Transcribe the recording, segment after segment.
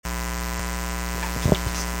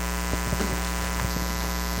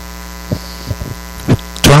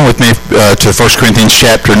to 1 Corinthians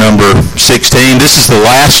chapter number 16. This is the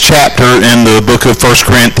last chapter in the book of 1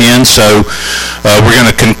 Corinthians, so we're going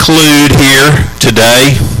to conclude here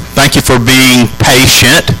today. Thank you for being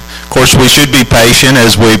patient. Of course, we should be patient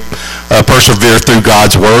as we persevere through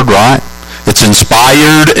God's Word, right? It's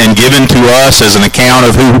inspired and given to us as an account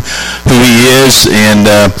of who He is. And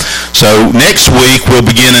so next week we'll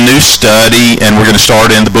begin a new study, and we're going to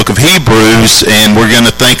start in the book of Hebrews, and we're going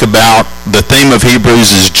to think about the theme of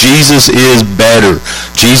Hebrews is Jesus is better.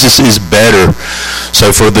 Jesus is better.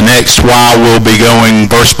 So for the next while we'll be going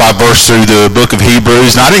verse by verse through the book of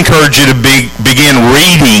Hebrews. And I'd encourage you to begin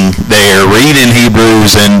reading there. Read in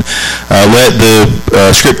Hebrews and let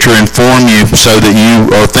the Scripture inform you so that you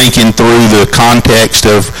are thinking through the context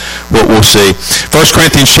of what we'll see. 1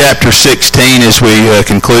 Corinthians chapter 16, as we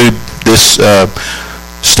conclude this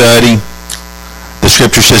study, the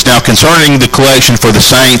Scripture says, "Now concerning the collection for the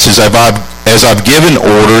saints, as I've given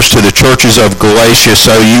orders to the churches of Galatia,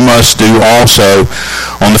 so you must do also.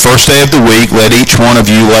 On the first day of the week, let each one of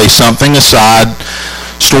you lay something aside,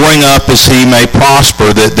 storing up as he may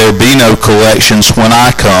prosper, that there be no collections when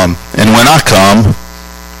I come. And when I come,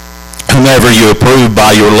 whomever you approve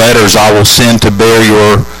by your letters, I will send to bear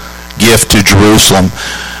your gift to Jerusalem.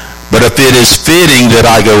 But if it is fitting that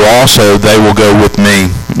I go also, they will go with me.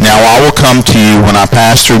 Now I will come to you when I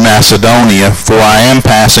pass through Macedonia, for I am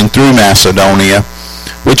passing through Macedonia,"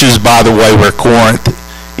 which is, by the way, where Corinth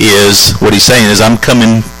is. What he's saying is, I'm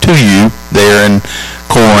coming to you there in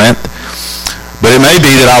Corinth. "But it may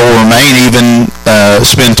be that I will remain, even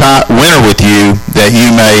spend winter with you, that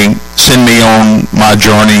you may send me on my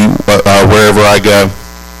journey wherever I go.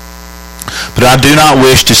 But I do not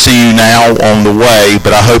wish to see you now on the way,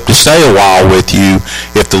 but I hope to stay a while with you,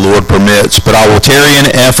 if the Lord permits. But I will tarry in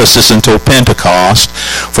Ephesus until Pentecost,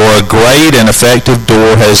 for a great and effective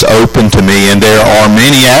door has opened to me, and there are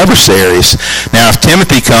many adversaries. Now if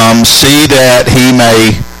Timothy comes, see that he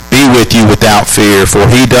may be with you without fear, for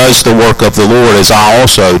he does the work of the Lord, as I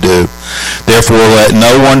also do. Therefore let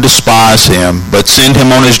no one despise him, but send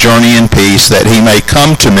him on his journey in peace, that he may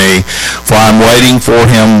come to me, for I am waiting for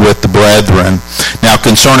him with the brethren. Now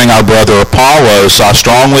concerning our brother Apollos, I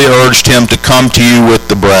strongly urged him to come to you with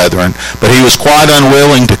the brethren, but he was quite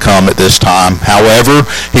unwilling to come at this time. However,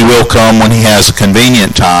 he will come when he has a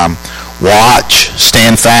convenient time. Watch,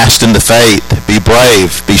 stand fast in the faith, be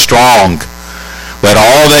brave, be strong. Let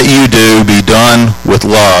all that you do be done with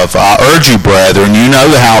love. I urge you, brethren, you know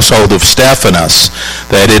the household of Stephanas,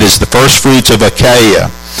 that it is the firstfruits of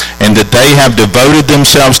Achaia, and that they have devoted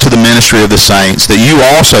themselves to the ministry of the saints, that you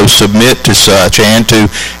also submit to such, and to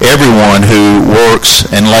everyone who works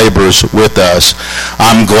and labors with us.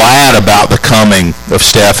 I'm glad about the coming of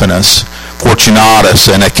Stephanas, Fortunatus,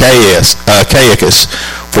 and Achaicus,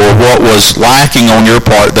 for what was lacking on your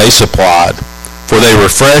part they supplied. For they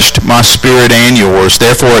refreshed my spirit and yours.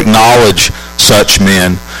 Therefore acknowledge such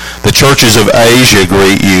men. The churches of Asia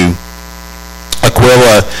greet you.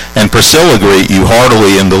 Aquila and Priscilla greet you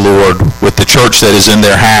heartily in the Lord, with the church that is in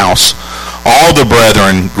their house. All the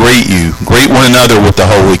brethren greet you. Greet one another with the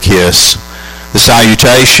holy kiss. The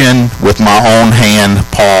salutation with my own hand,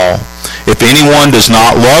 Paul. If anyone does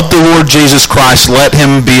not love the Lord Jesus Christ, let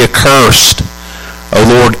him be accursed. O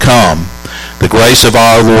Lord, come. The grace of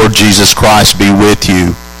our Lord Jesus Christ be with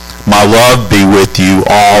you. My love be with you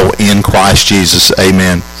all in Christ Jesus.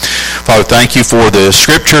 Amen. Father, thank you for the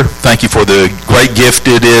Scripture. Thank you for the great gift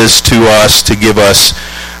it is to us to give us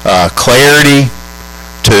clarity,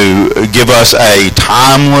 to give us a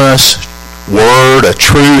timeless word, a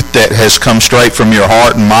truth that has come straight from your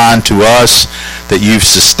heart and mind to us, that you've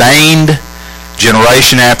sustained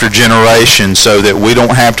generation after generation so that we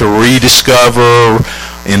don't have to rediscover,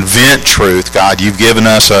 invent truth. God, you've given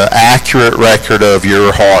us an accurate record of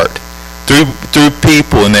your heart through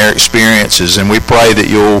people and their experiences, and we pray that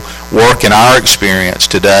you'll work in our experience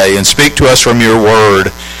today and speak to us from your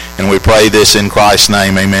word, and we pray this in Christ's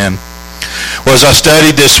name. Amen. Well, as I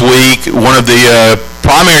studied this week, one of the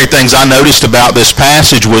primary things I noticed about this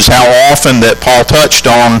passage was how often that Paul touched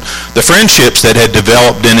on the friendships that had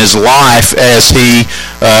developed in his life as he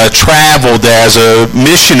traveled as a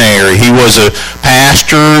missionary. He was a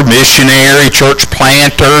pastor, missionary, church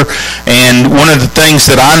planter, and one of the things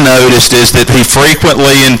that I noticed is that he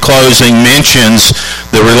frequently in closing mentions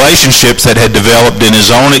the relationships that had developed in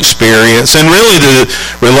his own experience, and really the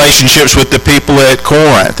relationships with the people at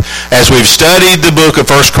Corinth. As we've studied the book of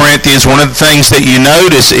 1 Corinthians, one of the things that you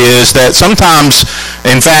notice is that sometimes,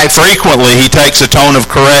 in fact frequently, he takes a tone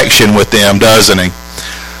of correction with them, doesn't he?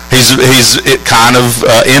 He's kind of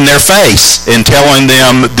in their face in telling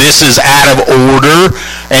them this is out of order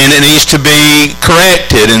and it needs to be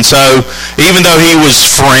corrected. And so even though he was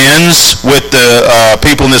friends with the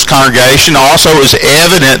people in this congregation, also it was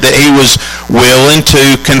evident that he was willing to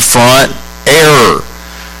confront error.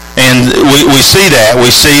 And we see that.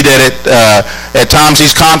 We see that at times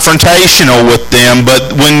he's confrontational with them,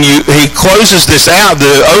 but when he closes this out,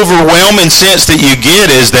 the overwhelming sense that you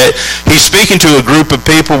get is that he's speaking to a group of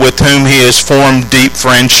people with whom he has formed deep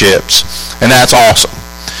friendships, and that's awesome.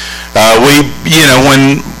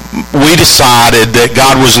 When we decided that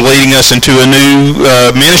God was leading us into a new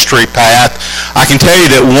ministry path, I can tell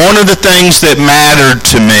you that one of the things that mattered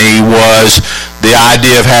to me was the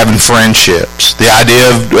idea of having friendships, the idea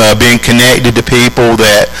of being connected to people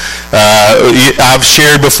that I've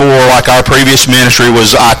shared before, like our previous ministry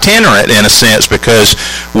was itinerant in a sense, because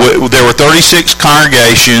there were 36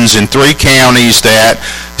 congregations in 3 counties that,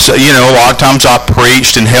 so, a lot of times I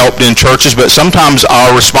preached and helped in churches, but sometimes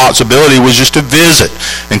our responsibility was just to visit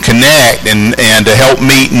and connect and to help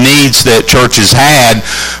meet needs that churches had.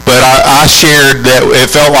 But I shared that it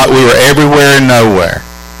felt like we were everywhere and nowhere.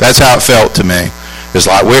 That's how it felt to me. It's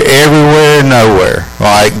like we're everywhere and nowhere.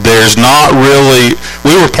 Like there's not really,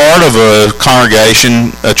 we were part of a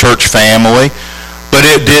congregation, a church family, but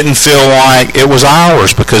it didn't feel like it was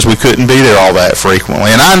ours because we couldn't be there all that frequently.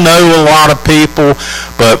 And I know a lot of people,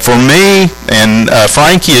 but for me and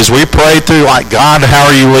Frankie, as we prayed through, like, God, how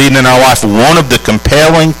are you leading in our life? One of the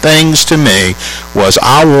compelling things to me was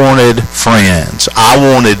I wanted friends. I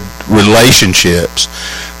wanted relationships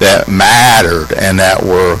that mattered and that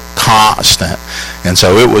were constant. And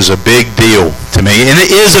so it was a big deal to me, and it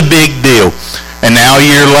is a big deal. And now a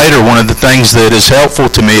year later, one of the things that is helpful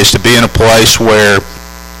to me is to be in a place where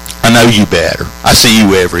I know you better. I see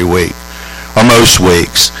you every week, or most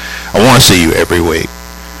weeks. I want to see you every week.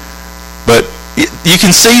 But you can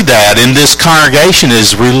see that in this congregation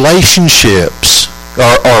is relationships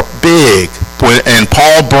are big. And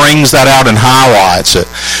Paul brings that out and highlights it.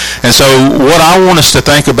 And so what I want us to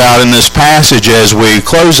think about in this passage as we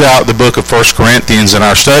close out the book of 1 Corinthians in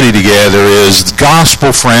our study together is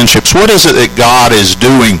gospel friendships. What is it that God is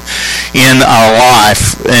doing in our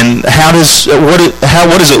life, and what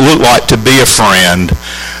does it look like to be a friend?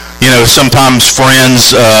 Sometimes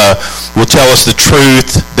friends will tell us the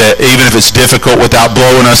truth, that even if it's difficult, without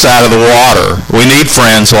blowing us out of the water. We need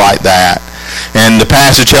friends like that. And the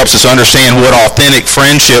passage helps us understand what authentic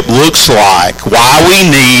friendship looks like, why we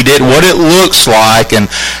need it, what it looks like, and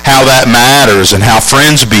how that matters, and how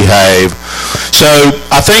friends behave. So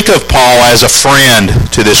I think of Paul as a friend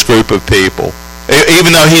to this group of people.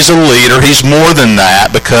 Even though he's a leader, he's more than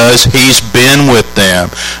that because he's been with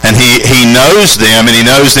them. And he knows them, and he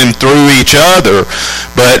knows them through each other.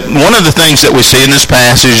 But one of the things that we see in this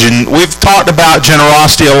passage, and we've talked about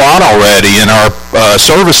generosity a lot already in our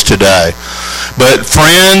service today, but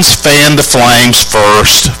friends fan the flames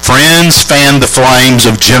first. Friends fan the flames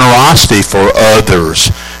of generosity for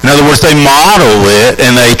others. In other words, they model it,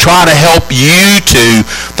 and they try to help you to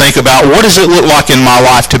think about, what does it look like in my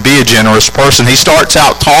life to be a generous person? He starts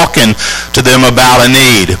out talking to them about a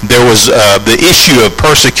need. There was the issue of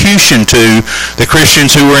persecution to the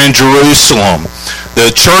Christians who were in Jerusalem. The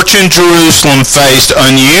church in Jerusalem faced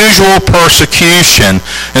unusual persecution,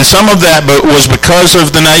 and some of that was because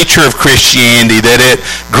of the nature of Christianity, that it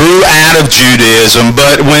grew out of Judaism.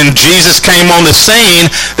 But when Jesus came on the scene,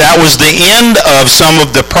 that was the end of some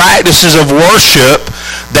of the practices of worship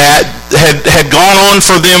that had gone on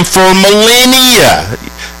for them for millennia.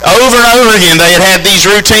 Over and over again, they had these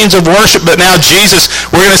routines of worship, but now Jesus,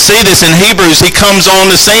 we're going to see this in Hebrews, he comes on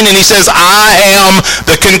the scene and he says, I am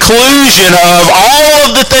the conclusion of all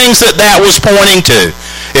of the things that was pointing to.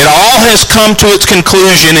 It all has come to its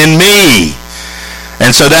conclusion in me. And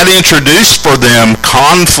so that introduced for them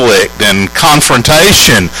conflict and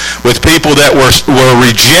confrontation with people that were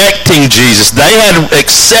rejecting Jesus. They had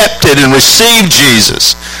accepted and received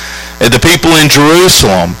Jesus, the people in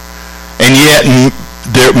Jerusalem, and yet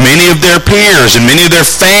many of their peers and many of their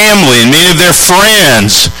family and many of their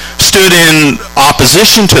friends stood in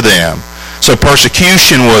opposition to them. So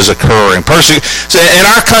persecution was occurring. So in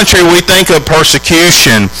our country, we think of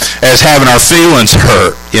persecution as having our feelings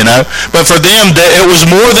hurt, But for them, it was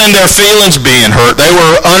more than their feelings being hurt. They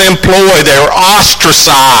were unemployed. They were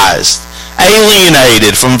ostracized,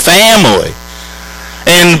 alienated from family,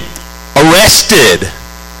 and arrested.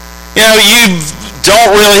 You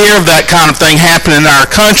don't really hear of that kind of thing happening in our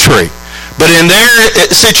country. But in their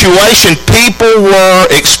situation, people were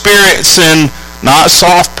experiencing not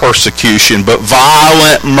soft persecution, but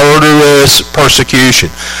violent, murderous persecution.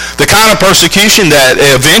 The kind of persecution that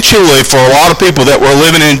eventually, for a lot of people that were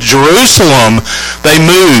living in Jerusalem, they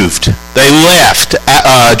moved. They left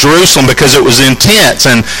Jerusalem because it was intense.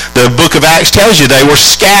 And the book of Acts tells you they were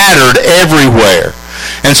scattered everywhere.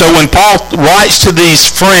 And so when Paul writes to these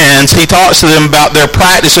friends, he talks to them about their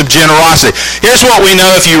practice of generosity. Here's what we know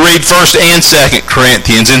if you read 1 and 2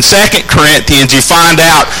 Corinthians. In 2 Corinthians, you find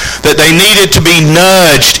out that they needed to be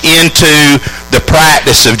nudged into the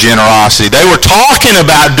practice of generosity. They were talking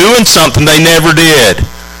about doing something they never did.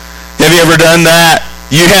 Have you ever done that?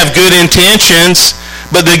 You have good intentions,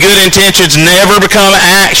 but the good intentions never become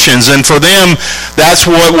actions. And for them, that's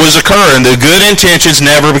what was occurring. The good intentions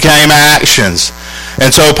never became actions. And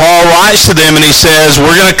so Paul writes to them and he says,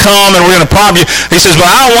 we're going to come and we're going to prompt you. He says, but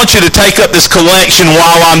I don't want you to take up this collection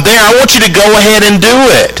while I'm there. I want you to go ahead and do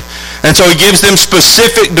it. And so he gives them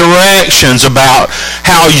specific directions about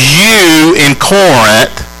how you in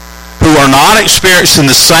Corinth, who are not experiencing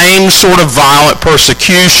the same sort of violent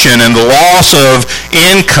persecution and the loss of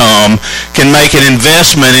income, can make an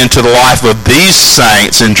investment into the life of these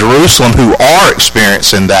saints in Jerusalem who are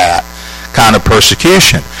experiencing that kind of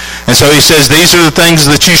persecution. And so he says these are the things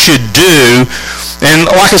that you should do. And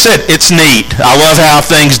like I said, it's neat. I love how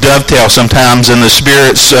things dovetail sometimes in the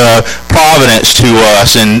Spirit's providence to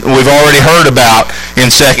us. And we've already heard about in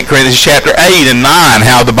 2 Corinthians chapter 8 and 9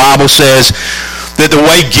 how the Bible says that the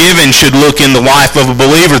way giving should look in the life of a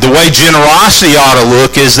believer, the way generosity ought to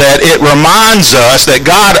look is that it reminds us that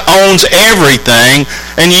God owns everything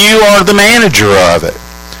and you are the manager of it.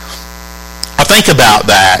 I think about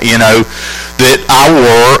that, that I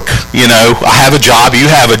work, I have a job, you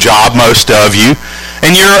have a job, most of you,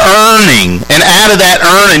 and you're earning. And out of that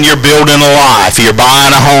earning, you're building a life. You're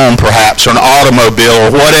buying a home, perhaps, or an automobile,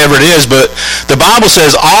 or whatever it is. But the Bible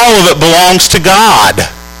says all of it belongs to God.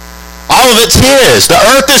 All of it's His. The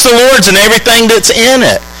earth is the Lord's and everything that's in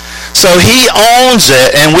it. So He owns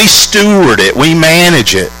it, and we steward it. We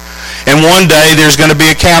manage it. And one day there's going to be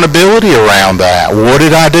accountability around that. What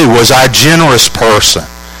did I do? Was I a generous person?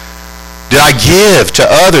 Did I give to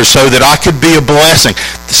others so that I could be a blessing?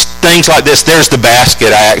 Things like this. There's the basket,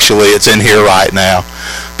 actually. It's in here right now.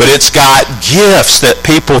 But it's got gifts that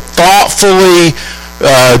people thoughtfully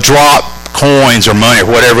drop coins or money or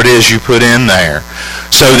whatever it is you put in there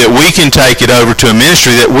so that we can take it over to a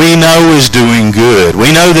ministry that we know is doing good.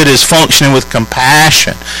 We know that is functioning with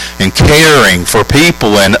compassion and caring for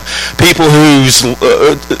people and people whose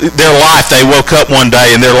their life, they woke up one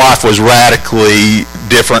day and their life was radically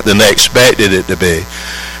different than they expected it to be.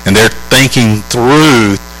 And they're thinking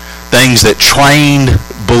through things that trained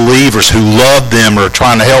believers who love them are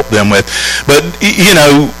trying to help them with. But,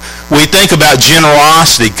 we think about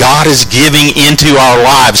generosity. God is giving into our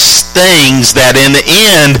lives things that in the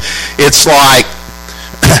end, it's like,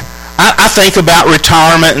 I think about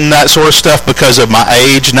retirement and that sort of stuff because of my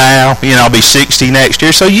age now. I'll be 60 next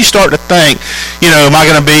year. So you start to think, am I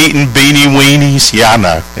going to be eating beanie weenies? Yeah, I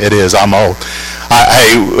know. It is. I'm old.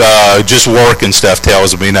 Just work and stuff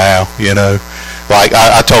tells me now, Like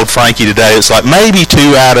I told Frankie today, it's like maybe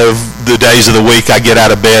 2 out of the days of the week I get out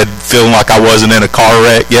of bed feeling like I wasn't in a car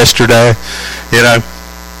wreck yesterday,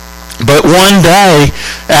 But one day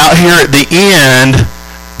out here at the end,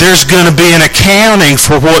 there's going to be an accounting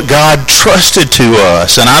for what God trusted to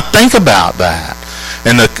us. And I think about that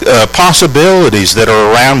and the possibilities that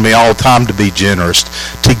are around me all the time to be generous,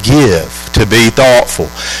 to give, to be thoughtful.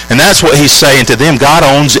 And that's what he's saying to them. God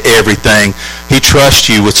owns everything. He trusts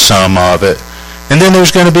you with some of it. And then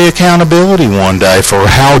there's going to be accountability one day for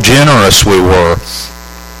how generous we were.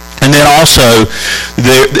 And then also,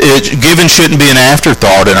 giving shouldn't be an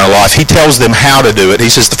afterthought in our life. He tells them how to do it. He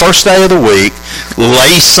says, the first day of the week,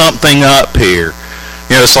 lay something up here.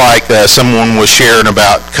 It's like someone was sharing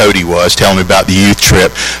about, Cody was telling me about the youth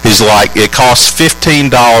trip. He's like, it costs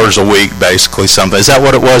 $15 a week, basically, something. Is that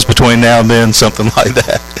what it was between now and then? Something like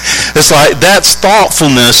that. It's like, that's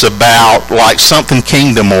thoughtfulness about like something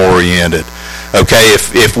kingdom-oriented. Okay,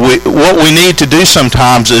 what we need to do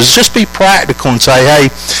sometimes is just be practical and say, hey,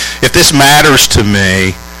 if this matters to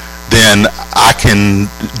me, then I can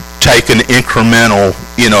take an incremental,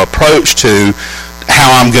 approach to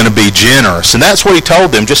how I'm going to be generous. And that's what he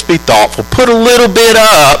told them. Just be thoughtful. Put a little bit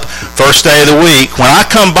up first day of the week. When I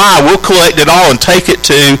come by, we'll collect it all and take it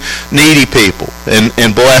to needy people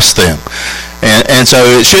and bless them. And so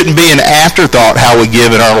it shouldn't be an afterthought how we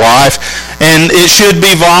give in our life. And it should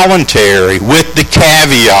be voluntary with the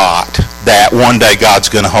caveat that one day God's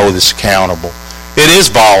going to hold us accountable. It is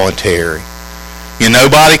voluntary.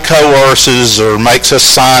 Nobody coerces or makes us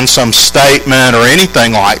sign some statement or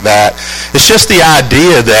anything like that. It's just the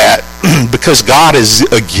idea that because God is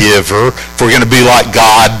a giver, if we're going to be like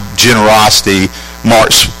God, generosity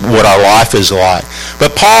marks what our life is like.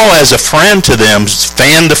 But Paul, as a friend to them,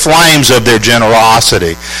 fanned the flames of their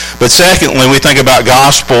generosity. But secondly, we think about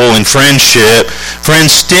gospel and friendship.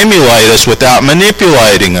 Friends stimulate us without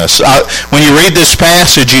manipulating us. When you read this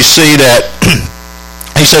passage, you see that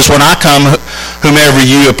he says, when I come, whomever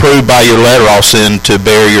you approve by your letter, I'll send to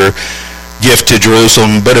bear your gift to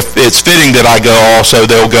Jerusalem, but if it's fitting that I go also,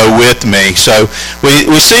 they'll go with me. So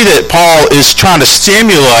we see that Paul is trying to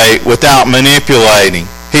stimulate without manipulating.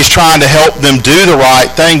 He's trying to help them do the right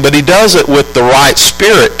thing, but he does it with the right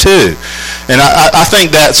spirit too. And I think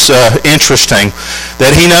that's interesting,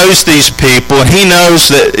 that he knows these people, and he knows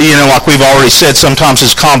that, like we've already said, sometimes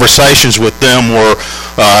his conversations with them were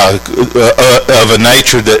of a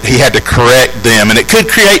nature that he had to correct them, and it could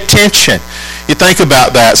create tension. You think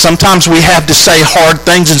about that. Sometimes we have to say hard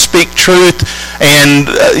things and speak truth, and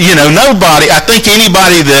nobody, I think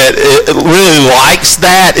anybody that really likes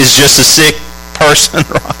that is just a sick person,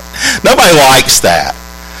 right? Nobody likes that.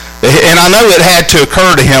 And I know it had to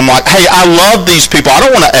occur to him, like, hey, I love these people. I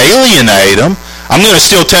don't want to alienate them. I'm going to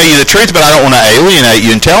still tell you the truth, but I don't want to alienate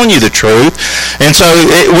you in telling you the truth. And so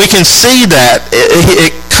we can see that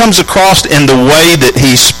it comes across in the way that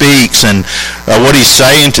he speaks and what he's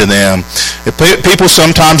saying to them. People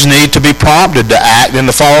sometimes need to be prompted to act and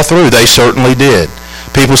to follow through. They certainly did.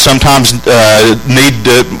 People sometimes need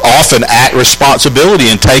to often act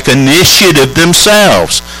responsibility and take initiative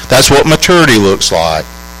themselves. That's what maturity looks like,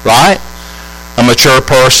 right? A mature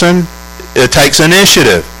person, it takes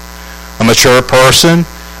initiative. A mature person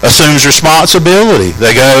assumes responsibility.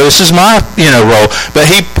 They go, this is my, role. But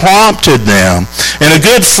he prompted them. And a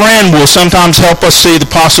good friend will sometimes help us see the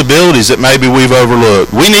possibilities that maybe we've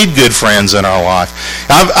overlooked. We need good friends in our life.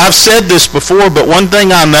 I've said this before, but one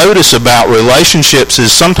thing I notice about relationships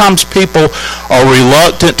is sometimes people are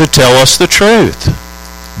reluctant to tell us the truth.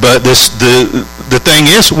 But the thing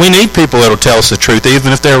is, we need people that will tell us the truth,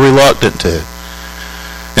 even if they're reluctant to.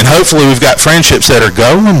 And hopefully we've got friendships that are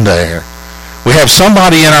going there. We have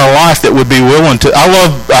somebody in our life that would be willing to. I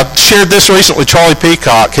shared this recently. Charlie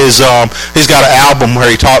Peacock, he's got an album where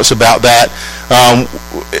he talks about that.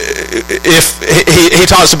 If he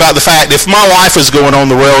talks about the fact, if my life was going on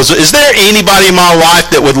the rails, is there anybody in my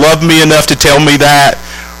life that would love me enough to tell me that,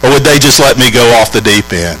 or would they just let me go off the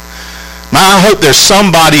deep end? Now, I hope there's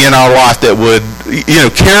somebody in our life that would,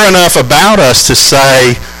 care enough about us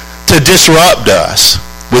to disrupt us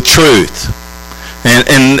with truth.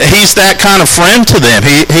 And he's that kind of friend to them.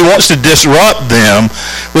 He wants to disrupt them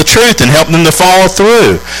with truth and help them to follow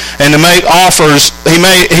through and to make offers. He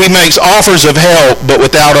makes offers of help, but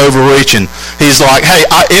without overreaching. He's like, hey,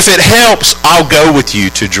 if it helps, I'll go with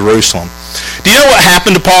you to Jerusalem. Do you know what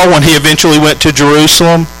happened to Paul when he eventually went to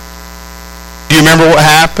Jerusalem? Do you remember what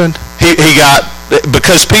happened?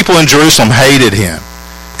 Because people in Jerusalem hated him.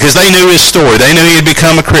 Because they knew his story. They knew he had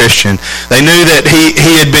become a Christian. They knew that he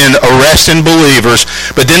had been arresting believers.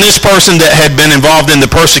 But then this person that had been involved in the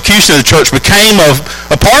persecution of the church became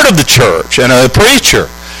a part of the church and a preacher.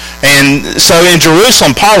 And so in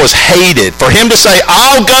Jerusalem, Paul was hated. For him to say,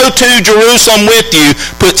 I'll go to Jerusalem with you,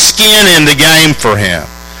 put skin in the game for him.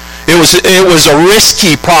 It was a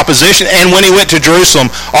risky proposition. And when he went to Jerusalem,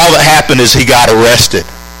 all that happened is he got arrested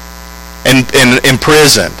and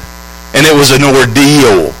imprisoned. And it was an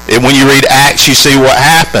ordeal. When you read Acts, you see what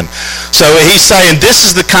happened. So he's saying, this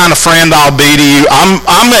is the kind of friend I'll be to you.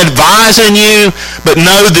 I'm advising you, but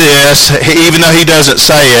know this, even though he doesn't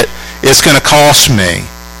say it, it's going to cost me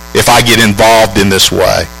if I get involved in this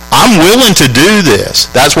way. I'm willing to do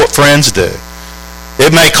this. That's what friends do.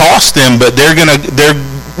 It may cost them, but they're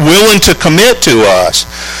willing to commit to us.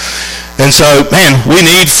 And so, man, we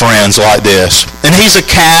need friends like this. And he's a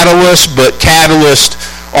catalyst, but catalysts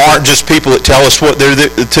aren't just people that tell us what they're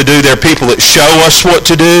to do. They're people that show us what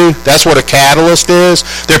to do. That's what a catalyst is.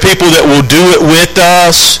 They're people that will do it with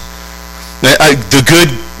us. The good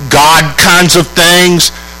God kinds of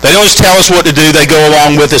things. They don't just tell us what to do. They go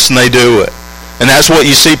along with us and they do it. And that's what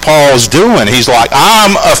you see Paul's doing. He's like,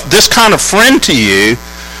 I'm this kind of friend to you,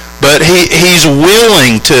 but he's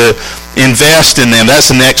willing to invest in them. That's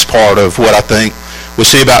the next part of what I think we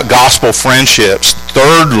see about gospel friendships.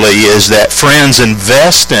 Thirdly is that friends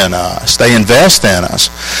invest in us. They invest in us.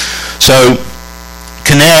 So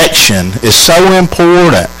connection is so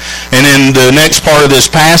important. And in the next part of this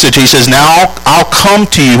passage, he says, now I'll come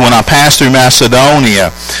to you when I pass through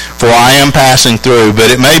Macedonia, for I am passing through. But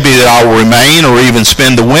it may be that I will remain or even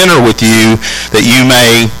spend the winter with you, that you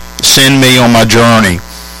may send me on my journey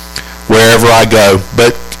wherever I go.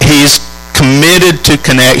 But he's committed to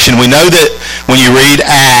connection. We know that when you read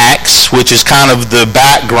Acts, which is kind of the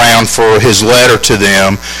background for his letter to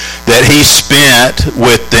them, that he spent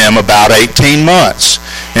with them about 18 months.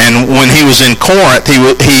 And when he was in Corinth, he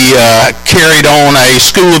carried on a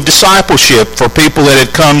school of discipleship for people that had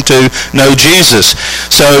come to know Jesus.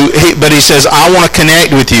 But he says, I want to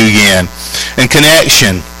connect with you again. And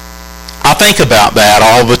connection, I think about that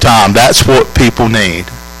all the time. That's what people need.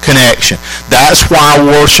 Connection. That's why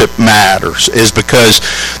worship matters, is because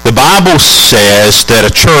the Bible says that a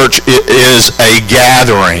church is a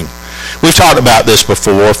gathering. We've talked about this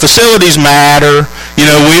before. Facilities matter. You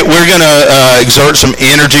know, we're going to exert some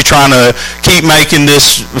energy trying to keep making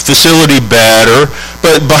this facility better.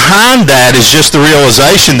 But behind that is just the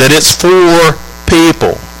realization that it's for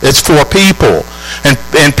people. It's for people.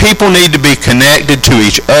 And people need to be connected to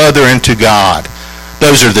each other and to God.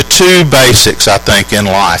 Those are the two basics, I think, in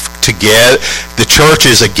life. Together, the church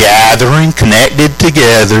is a gathering, connected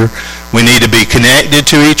together. We need to be connected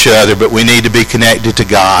to each other, but we need to be connected to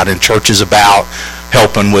God. And church is about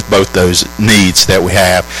helping with both those needs that we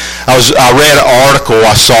have. I read an article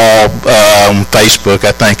I saw on Facebook,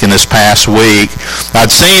 I think, in this past week. I'd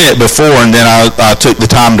seen it before, and then I took the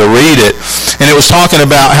time to read it. And it was talking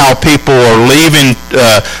about how people are leaving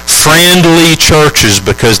friendly churches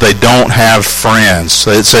because they don't have friends.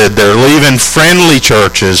 So it said they're leaving friendly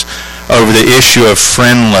churches over the issue of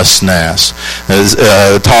friendlessness.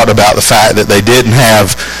 Talked about the fact that they didn't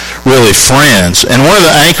have really friends. And one of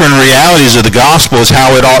the anchoring realities of the gospel is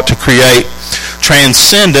how it ought to create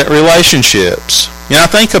transcendent relationships. You know,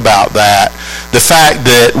 think about that. The fact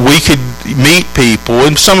that we could meet people,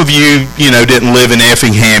 and some of you, didn't live in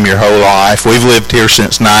Effingham your whole life. We've lived here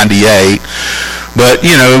since 98. But,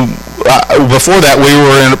 before that, we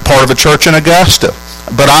were in a part of a church in Augusta.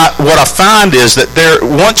 But what I find is that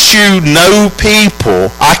once you know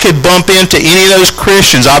people, I could bump into any of those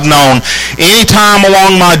Christians I've known any time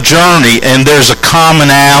along my journey, and there's a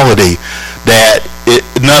commonality that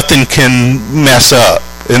nothing can mess up.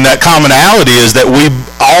 And that commonality is that we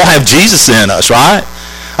all have Jesus in us, right?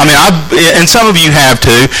 I mean, and some of you have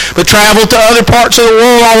too, but traveled to other parts of the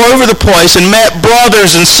world all over the place and met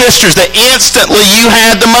brothers and sisters that instantly you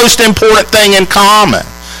had the most important thing in common.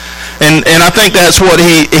 And I think that's what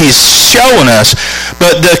he's showing us.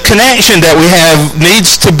 But the connection that we have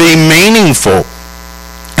needs to be meaningful.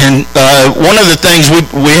 And one of the things,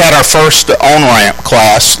 we had our first on-ramp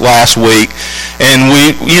class last week, and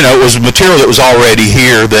it was material that was already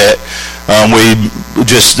here that we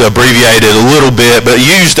just abbreviated a little bit, but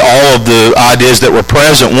used all of the ideas that were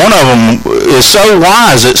present. One of them is so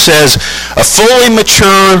wise. It says, a fully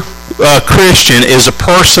mature Christian is a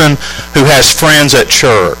person who has friends at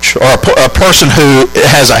church, or a person who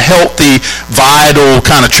has a healthy, vital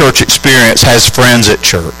kind of church experience has friends at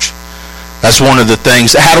church. That's one of the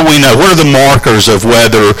things. How do we know? What are the markers of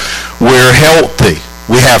whether we're healthy?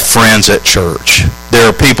 We have friends at church. There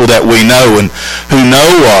are people that we know and who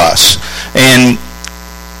know us. And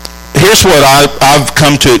here's what I've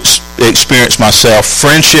come to experience myself.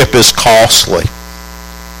 Friendship is costly.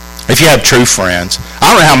 If you have true friends. I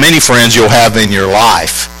don't know how many friends you'll have in your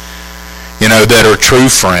life, that are true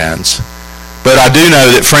friends. But I do know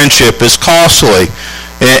that friendship is costly.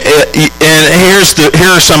 And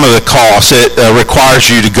here are some of the costs. It requires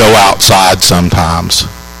you to go outside sometimes.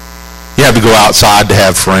 You have to go outside to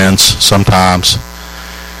have friends sometimes.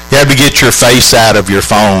 You have to get your face out of your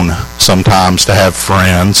phone sometimes to have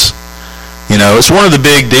friends. It's one of the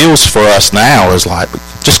big deals for us now is like,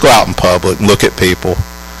 just go out in public and look at people.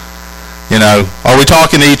 Are we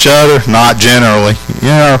talking to each other? Not generally.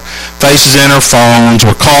 Faces in our phones.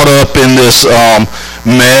 We're caught up in this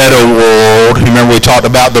meta world. You remember we talked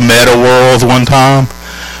about the meta world one time?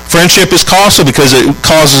 Friendship is costly because it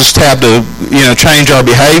causes us to have to, change our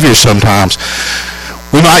behavior sometimes.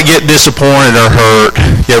 We might get disappointed or hurt.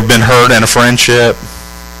 You ever been hurt in a friendship?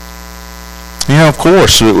 Of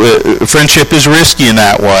course. Friendship is risky in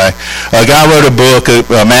that way. A guy wrote a book,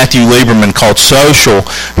 Matthew Lieberman, called Social.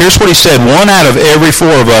 Here's what he said. 1 out of every 4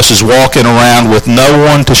 of us is walking around with no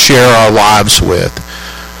one to share our lives with.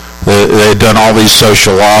 They've done all these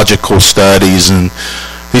sociological studies, and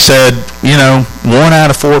he said, 1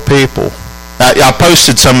 out of 4 people. I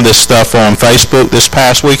posted some of this stuff on Facebook this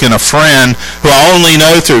past week, and a friend who I only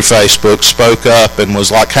know through Facebook spoke up and was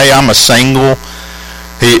like, hey, I'm a single.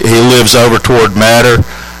 He lives over toward Metter,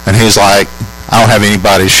 and he's like, I don't have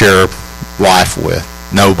anybody to share life with.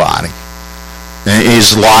 Nobody. And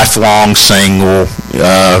he's lifelong single,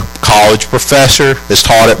 college professor, is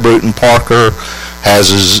taught at Bruton Parker, has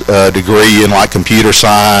his degree in computer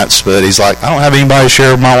science, but he's like, I don't have anybody to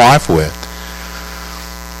share my life with.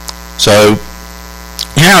 So,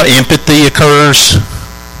 you know how empathy occurs?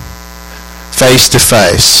 Face to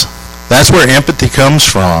face. That's where empathy comes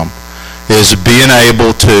from, is being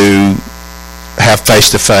able to have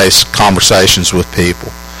face-to-face conversations with people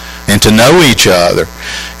and to know each other.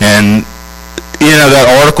 And, you know, that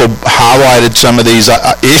article highlighted some of these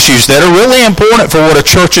issues that are really important for what a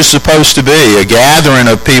church is supposed to be, a gathering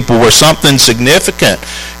of people where something significant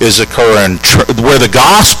is occurring, where the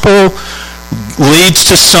gospel leads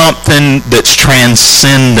to something that's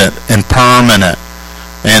transcendent and permanent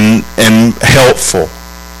and helpful.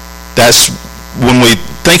 That's when we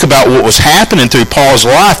think about what was happening through Paul's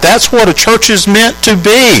life, that's what a church is meant to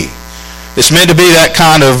be. It's meant to be that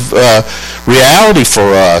kind of reality for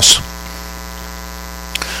us.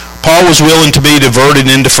 Paul was willing to be diverted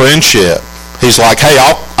into friendship. He's like, hey,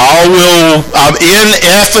 I'm in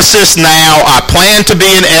Ephesus now. I plan to be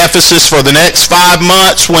in Ephesus for the next 5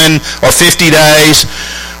 months or 50 days.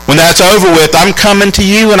 When that's over with, I'm coming to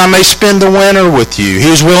you and I may spend the winter with you.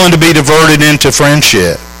 He was willing to be diverted into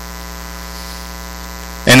friendship.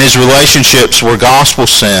 And his relationships were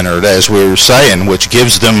gospel-centered, as we were saying, which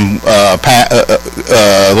gives them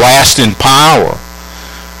lasting power.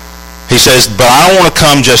 He says, but I don't want to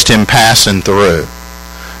come just in passing through.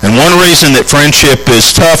 And one reason that friendship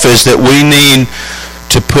is tough is that we need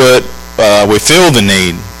to we feel the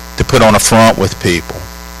need to put on a front with people.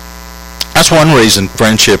 That's one reason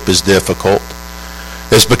friendship is difficult,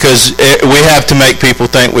 is because we have to make people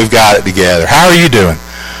think we've got it together. How are you doing?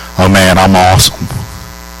 Oh man, I'm awesome.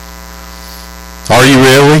 Are you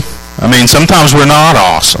really? I mean, sometimes we're not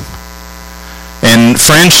awesome. And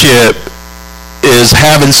friendship is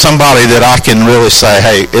having somebody that I can really say,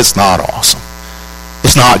 hey, it's not awesome.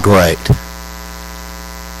 It's not great.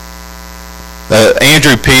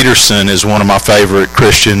 Andrew Peterson is one of my favorite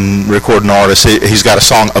Christian recording artists. He's got a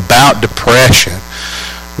song about depression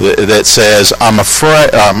that says, I'm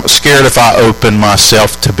scared if I open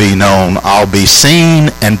myself to be known, I'll be seen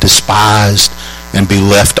and despised and be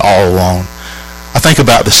left all alone. I think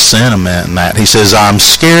about the sentiment in that. He says, I'm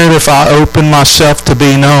scared if I open myself to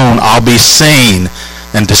be known, I'll be seen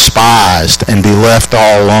and despised and be left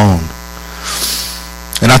all alone.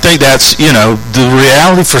 And I think that's, you know, the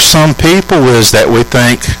reality for some people is that we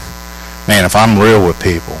think, man, if I'm real with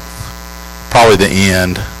people, probably the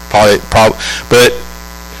end. But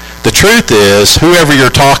the truth is, whoever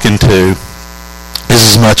you're talking to is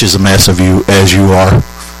as much as a mess of you as you are.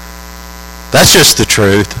 That's just the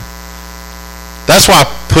truth. That's why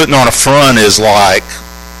putting on a front is like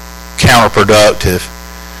counterproductive,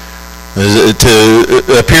 to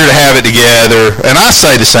appear to have it together. And I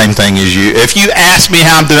say the same thing as you. If you ask me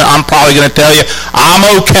how I'm doing, I'm probably going to tell you I'm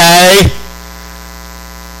okay.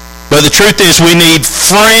 But the truth is, we need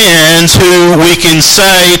friends who we can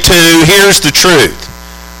say to, here's the truth,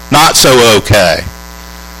 not so okay,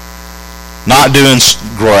 not doing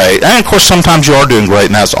great. And of course sometimes you are doing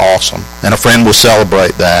great, and that's awesome, and a friend will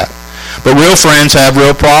celebrate that. But real friends have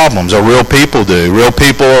real problems, or real people do. Real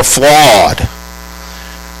people are flawed.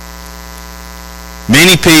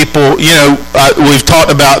 Many people, you know, we've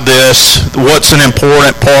talked about this, what's an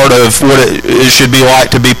important part of what it should be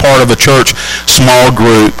like to be part of a church, small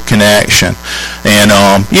group connection. And,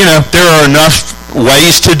 you know, there are enough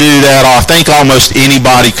ways to do that. I think almost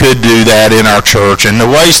anybody could do that in our church. And the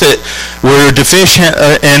ways that we're deficient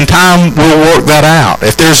in time, we'll work that out.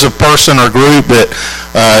 If there's a person or group that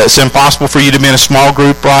it's impossible for you to be in a small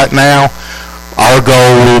group right now, our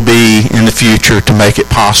goal will be in the future to make it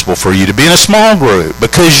possible for you to be in a small group,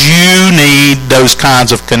 because you need those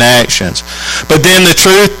kinds of connections. But then the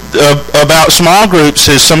truth about small groups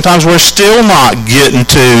is sometimes we're still not getting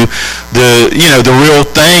to the real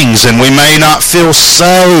things, and we may not feel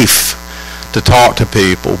safe to talk to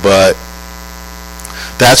people, but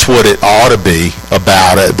that's what it ought to be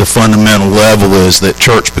about it. The fundamental level is that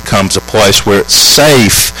church becomes a place where it's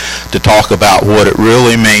safe to talk about what it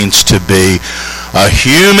really means to be a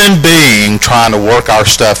human being trying to work our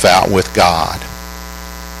stuff out with God.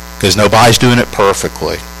 Because nobody's doing it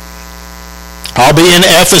perfectly. I'll be in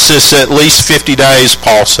Ephesus at least 50 days,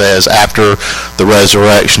 Paul says, after the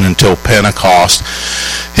resurrection until Pentecost.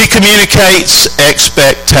 He communicates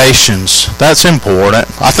expectations. That's important.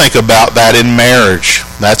 I think about that in marriage.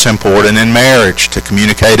 That's important in marriage, to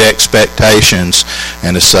communicate expectations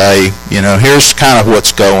and to say, you know, here's kind of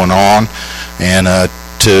what's going on, and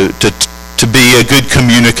to be a good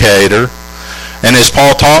communicator. And as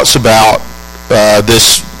Paul talks about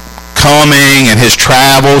this coming and his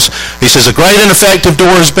travels, he says, a great and effective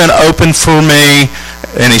door has been opened for me.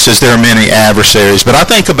 And he says there are many adversaries. But I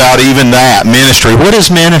think about even that, ministry. What is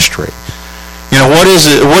ministry? You know, what is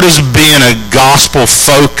it? What is being a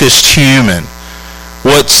gospel-focused human?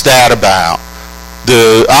 What's that about?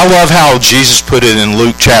 I love how Jesus put it in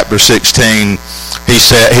Luke chapter 16. He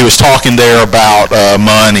said, he was talking there about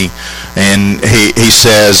money, and he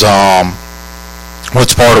says,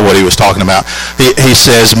 what's part of what he was talking about? He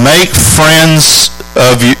says, make friends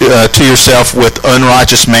of you, to yourself with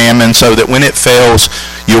unrighteous mammon, so that when it fails,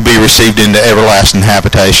 you'll be received into everlasting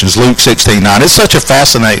habitations. Luke 16:9. It's such a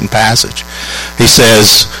fascinating passage. He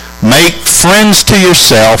says, make friends to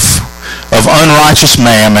yourself of unrighteous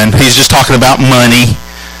mammon. He's just talking about money.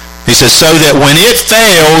 He says, so that when it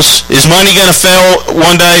fails, is money going to fail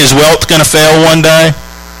one day? Is wealth going to fail one day?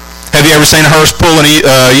 Have you ever seen a hearse pulling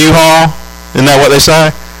a U-Haul? Isn't that what they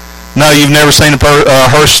say? No, you've never seen a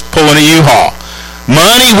hearse pulling a U-Haul.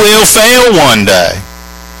 Money will fail one day.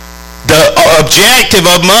 The objective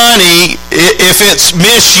of money, if it's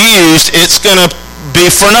misused, it's going to be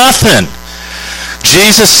for nothing.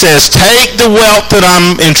 Jesus says, take the wealth that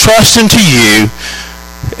I'm entrusting to you,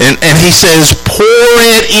 and he says, pour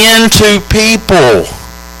it into people,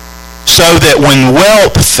 so that when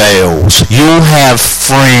wealth fails, you'll have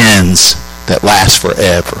friends that last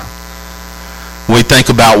forever. We think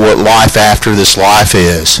about what life after this life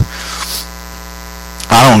is.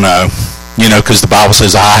 I don't know. You know, because the Bible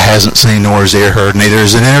says, eye hasn't seen nor has ear heard, neither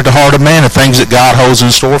has it entered the heart of man, the things that God holds in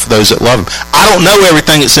store for those that love him. I don't know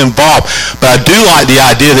everything that's involved, but I do like the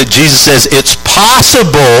idea that Jesus says it's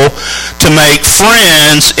possible to make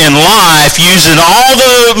friends in life using all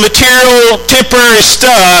the material, temporary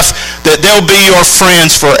stuff, that they'll be your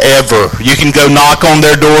friends forever. You can go knock on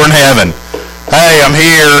their door in heaven. Hey, I'm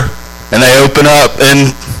here. And they open up,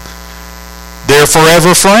 and they're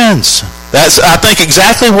forever friends. That's, I think,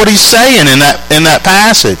 exactly what he's saying in that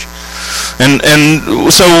passage. And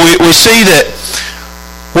so we see that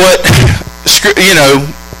what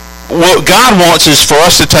God wants is for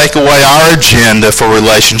us to take away our agenda for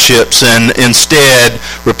relationships and instead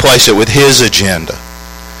replace it with his agenda.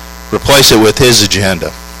 Replace it with his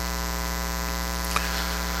agenda.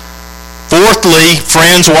 Fourthly,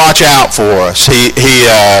 friends watch out for us. He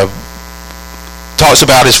talks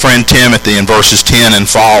about his friend Timothy in verses 10 and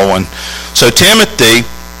following. So Timothy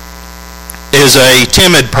is a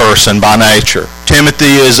timid person by nature.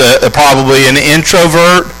 Timothy is probably an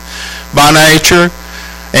introvert by nature,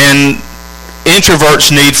 and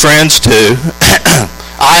introverts need friends too.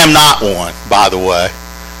 I am not one, by the way.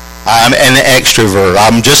 I'm an extrovert.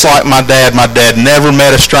 I'm just like my dad. My dad never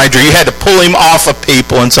met a stranger. You had to pull him off of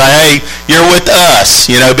people and say, hey, you're with us.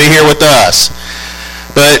 You know, be here with us.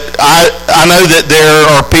 But I know that there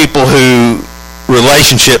are people who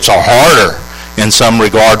relationships are harder in some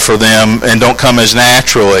regard for them and don't come as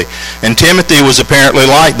naturally. And Timothy was apparently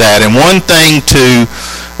like that. And one thing to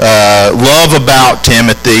love about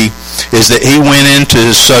Timothy is that he went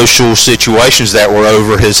into social situations that were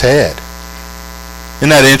over his head.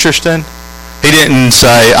 Isn't that interesting? He didn't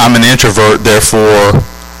say, I'm an introvert, therefore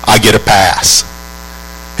I get a pass.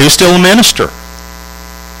 He was still a minister.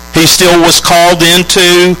 He still was called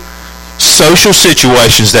into social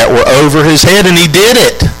situations that were over his head, and he did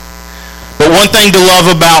it. But one thing to love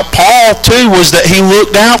about Paul, too, was that he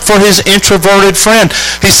looked out for his introverted friend.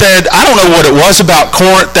 He said, I don't know what it was about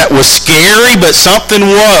Corinth that was scary, but something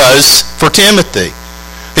was for Timothy.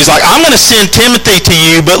 He's like, I'm going to send Timothy to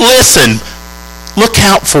you, but listen, look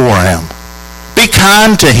out for him. Be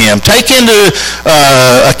kind to him. Take into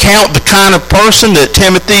account the kind of person that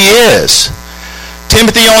Timothy is.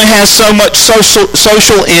 Timothy only has so much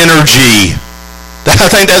social energy. I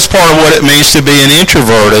think that's part of what it means to be an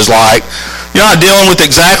introvert, is like, you're not dealing with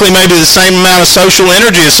exactly maybe the same amount of social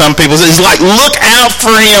energy as some people. He's like, look out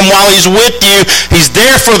for him while he's with you. He's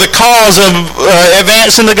there for the cause of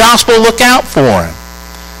advancing the gospel. Look out for him.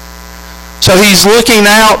 So he's looking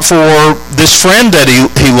out for this friend that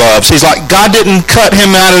he loves. He's like, God didn't cut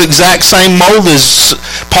him out of the exact same mold as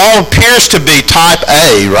Paul appears to be type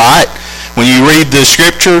A, right? When you read the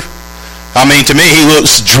scripture, I mean, to me, he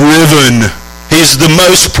looks driven. He's the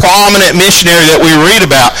most prominent missionary that we read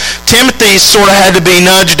about. Timothy sort of had to be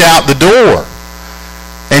nudged out the door.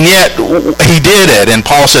 And yet, he did it. And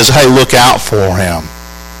Paul says, hey, look out for him.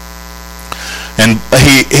 And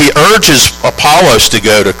he urges Apollos to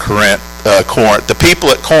go to Corinth. The people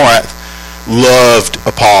at Corinth loved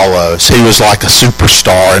Apollos. He was like a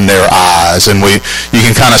superstar in their eyes, and you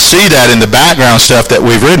can kind of see that in the background stuff that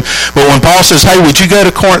we've written. But when Paul says, hey, would you go to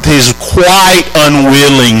Corinth, he's quite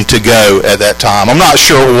unwilling to go at that time. I'm not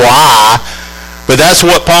sure why, but that's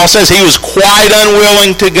what Paul says. He was quite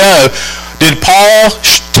unwilling to go. Did Paul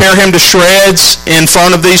tear him to shreds in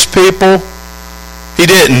front of these people? He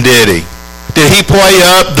didn't, did he? Did he play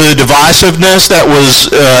up the divisiveness that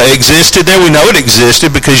was existed there? We know it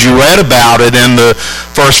existed because you read about it in the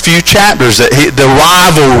first few chapters, that the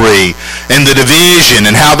rivalry and the division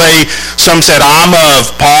and how some said, I'm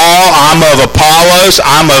of Paul, I'm of Apollos,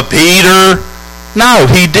 I'm of Peter. No,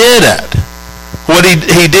 he didn't. What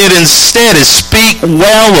he did instead is speak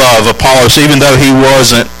well of Apollos even though he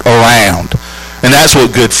wasn't around. And that's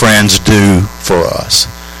what good friends do for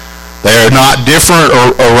us. They are not different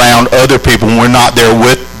around other people when we're not there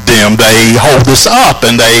with them. They hold us up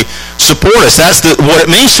and they support us. That's what it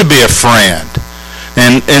means to be a friend.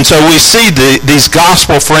 And so we see these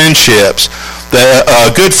gospel friendships. A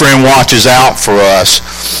good friend watches out for us.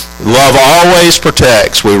 Love always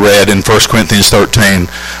protects, we read in 1 Corinthians 13.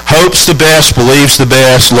 Hopes the best, believes the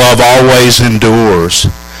best, love always endures.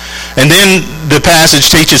 And then the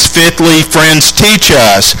passage teaches, fifthly, friends teach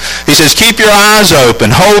us. He says, keep your eyes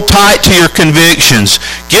open. Hold tight to your convictions.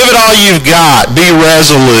 Give it all you've got. Be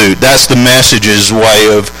resolute. That's the Message's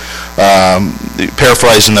way of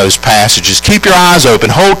paraphrasing those passages. Keep your eyes open.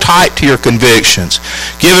 Hold tight to your convictions.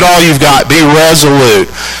 Give it all you've got. Be resolute.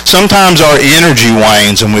 Sometimes our energy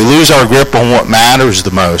wanes and we lose our grip on what matters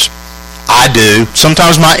the most. I do.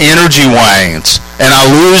 Sometimes my energy wanes and I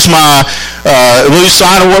lose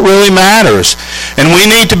sight of what really matters. And we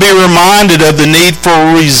need to be reminded of the need for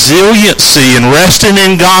resiliency and resting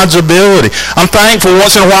in God's ability. I'm thankful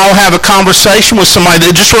once in a while I'll have a conversation with somebody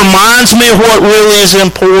that just reminds me of what really is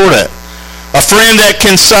important. A friend that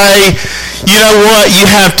can say, you know what, you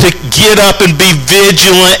have to get up and be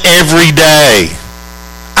vigilant every day.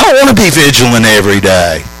 I don't want to be vigilant every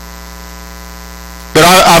day. But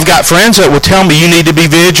I've got friends that will tell me, you need to be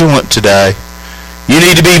vigilant today. You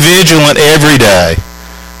need to be vigilant every day.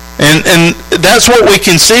 And that's what we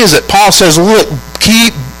can see is that Paul says, look,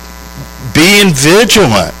 keep being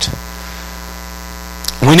vigilant.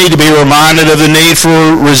 We need to be reminded of the need for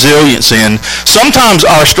resiliency. And sometimes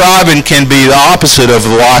our striving can be the opposite of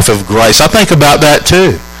the life of grace. I think about that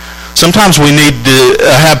too. Sometimes we need to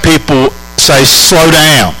have people say, slow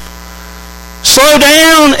down. Slow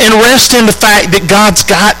down and rest in the fact that God's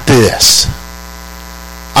got this.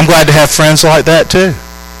 I'm glad to have friends like that too.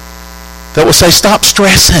 That will say, stop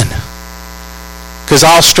stressing. Because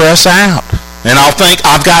I'll stress out. And I'll think,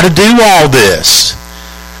 I've got to do all this.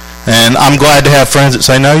 And I'm glad to have friends that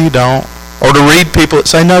say, no, you don't. Or to read people that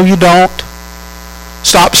say, no, you don't.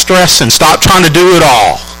 Stop stressing. Stop trying to do it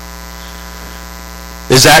all.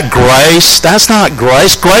 Is that grace? That's not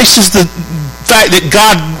grace. Grace is the fact that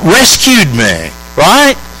God rescued me,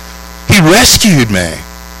 right? He rescued me.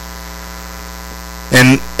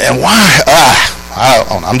 And why?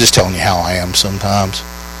 I'm just telling you how I am sometimes.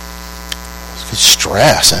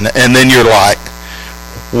 Stress. And then you're like,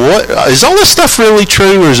 what? Is all this stuff really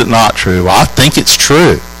true or is it not true? Well, I think it's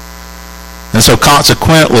true. And so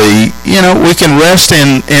consequently, we can rest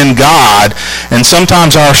in God. And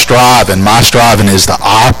sometimes my striving is the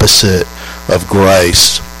opposite of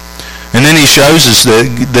grace. And then he shows us that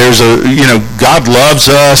God loves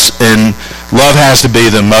us and love has to be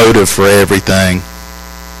the motive for everything.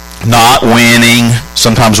 Not winning.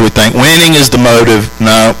 Sometimes we think winning is the motive.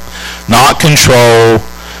 No. Not control.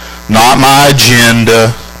 Not my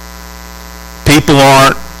agenda. People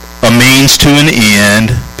aren't a means to an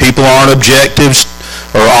end. People aren't objectives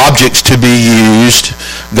or objects to be used.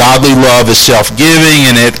 Godly love is self-giving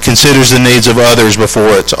and it considers the needs of others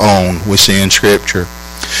before its own, we see in Scripture.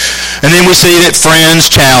 And then we see that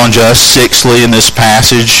friends challenge us, sixthly, in this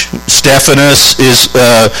passage. Stephanus is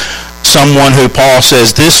someone who Paul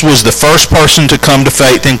says this was the first person to come to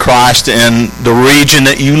faith in Christ in the region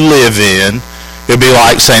that you live in. It would be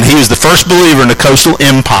like saying he was the first believer in the coastal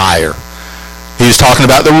empire. He was talking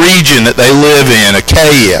about the region that they live in,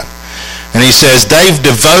 Achaia. And he says they've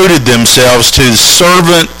devoted themselves to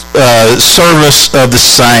the service of the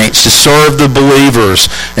saints, to serve the believers,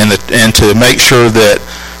 and to make sure that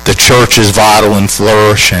the church is vital and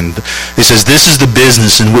flourish. And he says this is the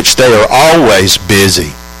business in which they are always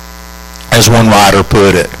busy, as one writer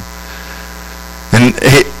put it. And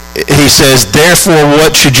he says, therefore,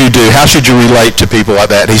 what should you do? How should you relate to people like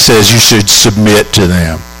that? He says you should submit to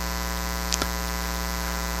them.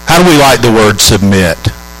 How do we like the word submit?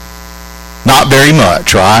 Not very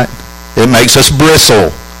much, right? It makes us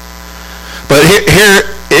bristle. But here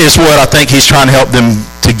is what I think he's trying to help them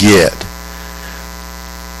to get.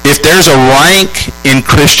 If there's a rank in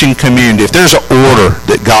Christian community, if there's an order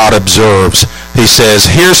that God observes, he says,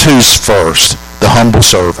 here's who's first, the humble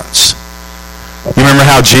servants. You remember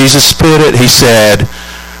how Jesus put it? He said,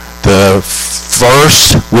 the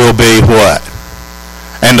first will be what?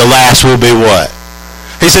 And the last will be what?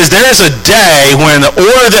 He says there is a day when the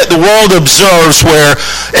order that the world observes, where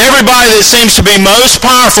everybody that seems to be most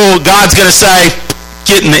powerful, God's going to say,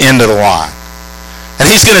 get in the end of the line. And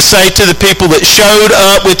he's going to say to the people that showed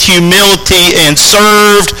up with humility and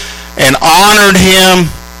served and honored him,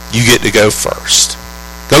 you get to go first.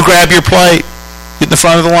 Go grab your plate. Get in the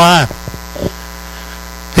front of the line.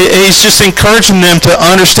 He's just encouraging them to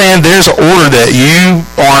understand there's an order that you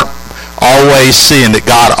aren't always seeing, that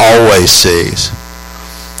God always sees.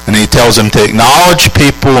 And he tells them to acknowledge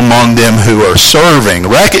people among them who are serving.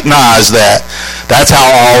 Recognize that that's how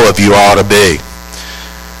all of you ought to be.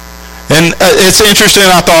 And it's interesting,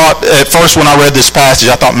 I thought, at first when I read this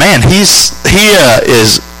passage, I thought, man, he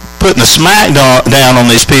is putting the smack down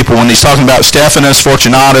on these people when he's talking about Stephanus,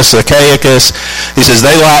 Fortunatus, Achaicus. He says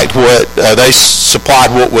they lacked they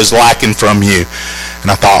supplied what was lacking from you.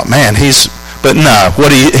 And I thought, man, but no,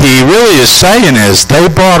 what he really is saying is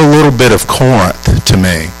they brought a little bit of Corinth to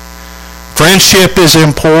me. Friendship is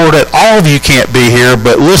important. All of you can't be here,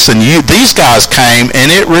 but listen, these guys came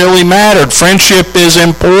and it really mattered. Friendship is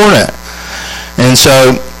important. And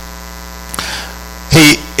so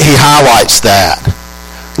he highlights that.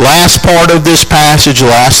 Last part of this passage,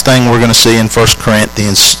 last thing we're going to see in 1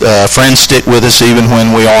 Corinthians, friends, stick with us even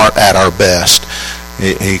when we aren't at our best.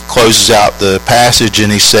 He closes out the passage and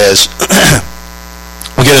he says,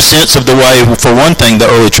 we get a sense of the way, for one thing, the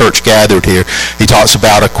early church gathered here. He talks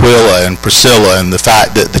about Aquila and Priscilla and the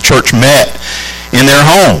fact that the church met in their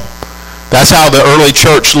home. That's how the early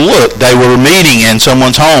church looked. They were meeting in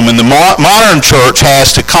someone's home. And the modern church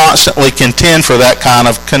has to constantly contend for that kind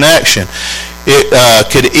of connection. The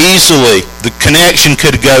connection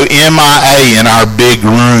could go MIA in our big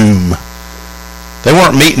room. They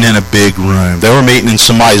weren't meeting in a big room. They were meeting in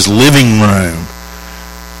somebody's living room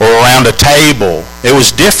or around a table. It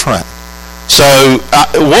was different. So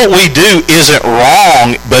what we do isn't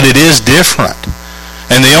wrong, but it is different.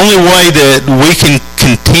 And the only way that we can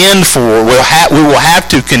contend for, we will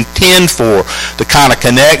have to contend for the kind of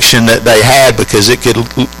connection that they had, because it could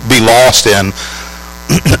be lost in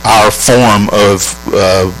our form of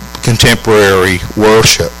contemporary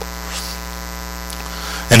worship.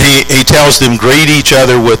 And he tells them, greet each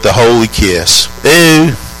other with the holy kiss.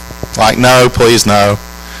 Ew. Like, no, please, no.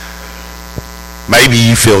 Maybe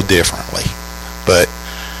you feel differently. But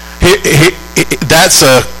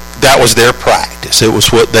that was their practice. It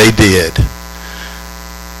was what they did.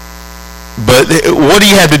 But what do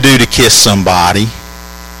you have to do to kiss somebody?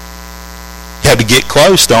 You have to get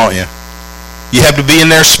close, don't you? You have to be in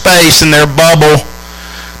their space, in their bubble.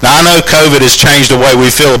 Now, I know COVID has changed the way we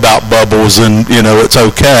feel about bubbles, and, it's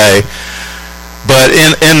okay. But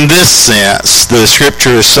in this sense, the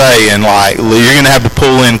scripture is saying, like, you're going to have to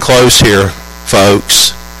pull in close here,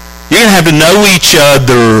 folks. You're going to have to know each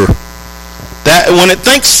other. That when it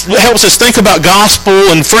helps us think about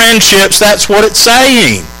gospel and friendships, that's what it's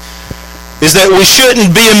saying. Is that we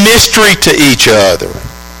shouldn't be a mystery to each other.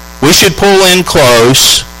 We should pull in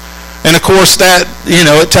close. And of course that,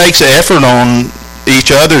 it takes effort on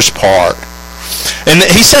each other's part. And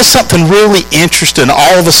he says something really interesting.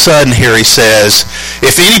 All of a sudden here he says,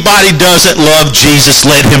 if anybody doesn't love Jesus,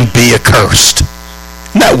 let him be accursed.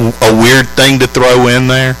 Isn't that a weird thing to throw in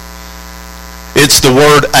there? It's the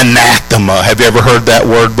word anathema. Have you ever heard that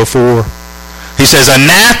word before? He says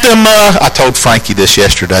anathema. I told Frankie this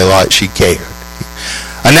yesterday like she cared.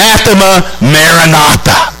 Anathema,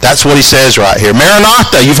 Maranatha. That's what he says right here.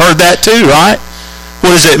 Maranatha, you've heard that too, right?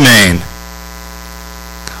 What does it mean?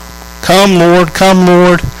 Come, Lord, come,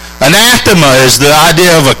 Lord. Anathema is the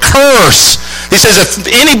idea of a curse. He says if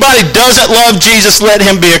anybody doesn't love Jesus, let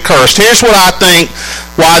him be accursed. Here's what I think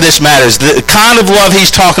why this matters. The kind of love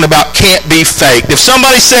he's talking about can't be faked. If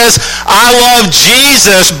somebody says, I love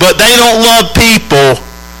Jesus, but they don't love people,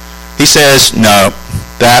 he says, no,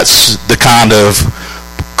 that's the kind of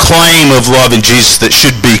claim of love in Jesus that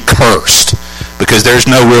should be cursed, because there's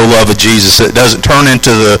no real love of Jesus. It doesn't turn into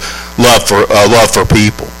the love for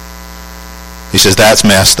people. He says that's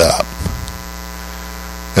messed up.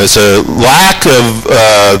 There's a lack of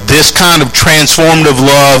this kind of transformative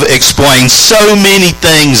love explains so many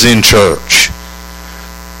things in church.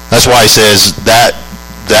 That's why he says that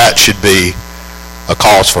should be a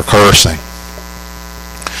cause for cursing.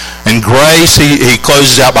 And grace, he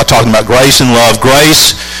closes out by talking about grace and love.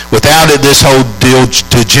 Grace, without it, this whole deal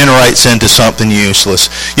degenerates into something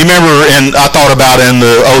useless. You remember, I thought about in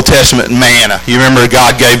the Old Testament, manna. You remember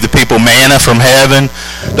God gave the people manna from heaven.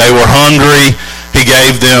 They were hungry. He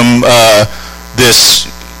gave them this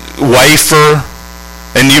wafer.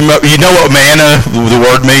 And you know what manna, the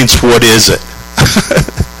word means? What is it?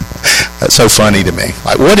 That's so funny to me.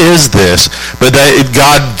 Like, what is this? But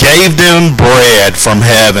God gave them bread from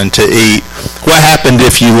heaven to eat. What happened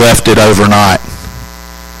if you left it overnight?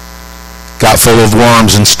 Got full of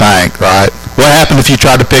worms and stank, right? What happened if you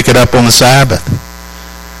tried to pick it up on the Sabbath?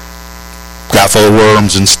 Got full of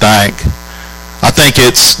worms and stank. I think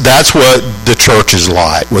that's what the church is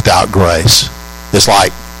like without grace. It's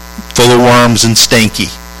like full of worms and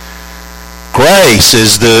stinky. Grace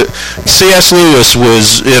is C.S. Lewis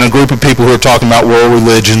was in a group of people who were talking about world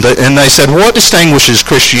religion, and they said, what distinguishes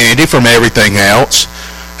Christianity from everything else?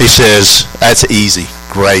 He says, that's easy,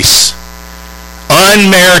 grace.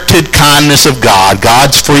 Unmerited kindness of God,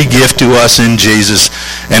 God's free gift to us in Jesus,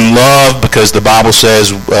 and love, because the Bible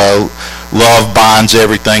says love binds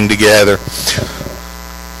everything together.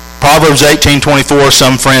 Proverbs 18:24,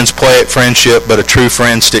 some friends play at friendship, but a true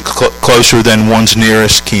friend sticks closer than one's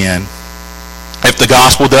nearest kin. If the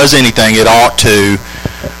gospel does anything, it ought to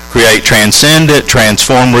create transcendent,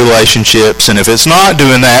 transformed relationships. And if it's not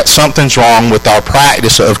doing that, something's wrong with our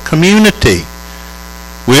practice of community.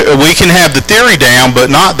 We can have the theory down, but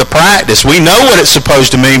not the practice. We know what it's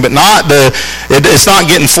supposed to mean, but it's not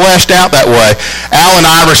getting fleshed out that way. Allen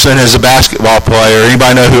Iverson is a basketball player.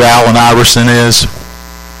 Anybody know who Allen Iverson is?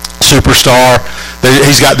 Superstar.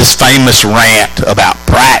 He's got this famous rant about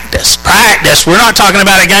practice. Practice. We're not talking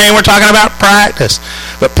about a game. We're talking about practice.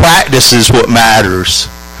 But practice is what matters.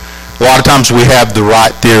 A lot of times we have the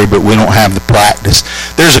right theory, but we don't have the practice.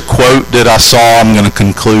 There's a quote that I saw I'm going to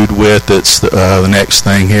conclude with. It's the next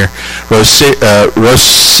thing here.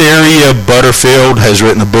 Rosaria Butterfield has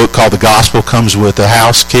written a book called The Gospel Comes with a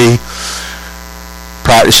House Key.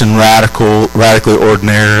 Practicing radically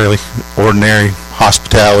ordinary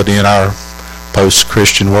hospitality in our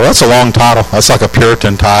post-Christian world. That's a long title. That's like a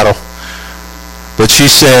Puritan title. But she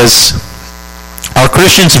says, are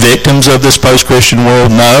Christians victims of this post-Christian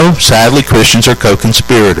world? No. Sadly, Christians are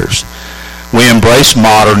co-conspirators. We embrace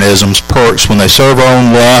modernism's perks when they serve our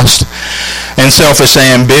own lust and selfish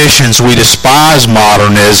ambitions. We despise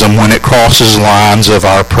modernism when it crosses lines of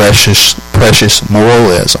our precious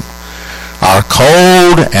moralism. Our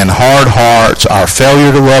cold and hard hearts, our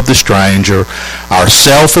failure to love the stranger, our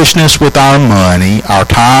selfishness with our money, our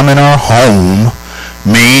time in our home,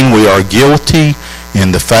 mean we are guilty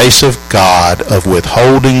in the face of God of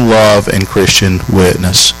withholding love and Christian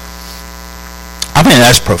witness. I mean,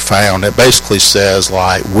 that's profound. It basically says,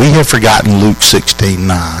 like, we have forgotten Luke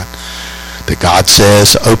 16:9, that God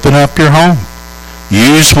says, open up your home.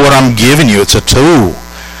 Use what I'm giving you. It's a tool.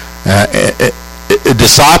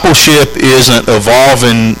 Discipleship isn't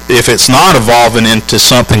evolving. If it's not evolving into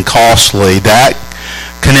something costly that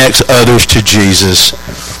connects others to Jesus,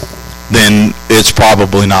 then it's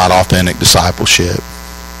probably not authentic discipleship.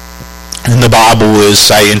 And the Bible is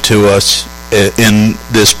saying to us in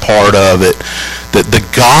this part of it that the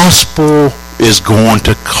gospel is going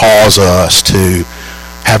to cause us to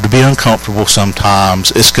have to be uncomfortable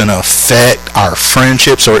sometimes. It's going to affect our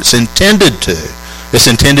friendships, or it's intended to. It's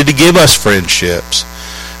intended to give us friendships,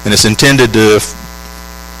 and it's intended to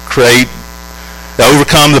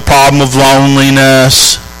overcome the problem of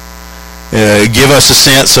loneliness, give us a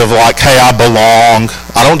sense of like, hey, I belong.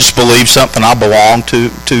 I don't just believe something, I belong to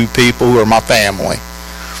people who are my family.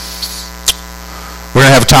 We're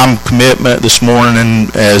going to have a time of commitment this morning,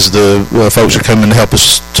 and as the folks are coming to help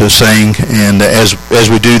us to sing, and as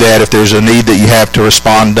we do that, if there's a need that you have to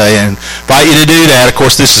respond today, and invite you to do that. Of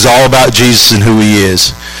course, this is all about Jesus and who he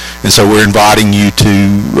is, and so we're inviting you to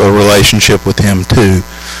a relationship with him too,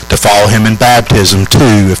 to follow him in baptism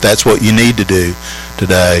too, if that's what you need to do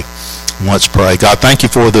today. Let's pray. God, thank you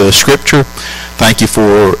for the scripture. Thank you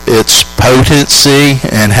for its potency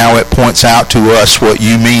and how it points out to us what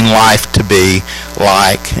you mean life to be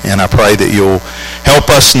like. And I pray that you'll help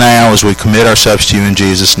us now as we commit ourselves to you in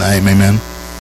Jesus' name. Amen.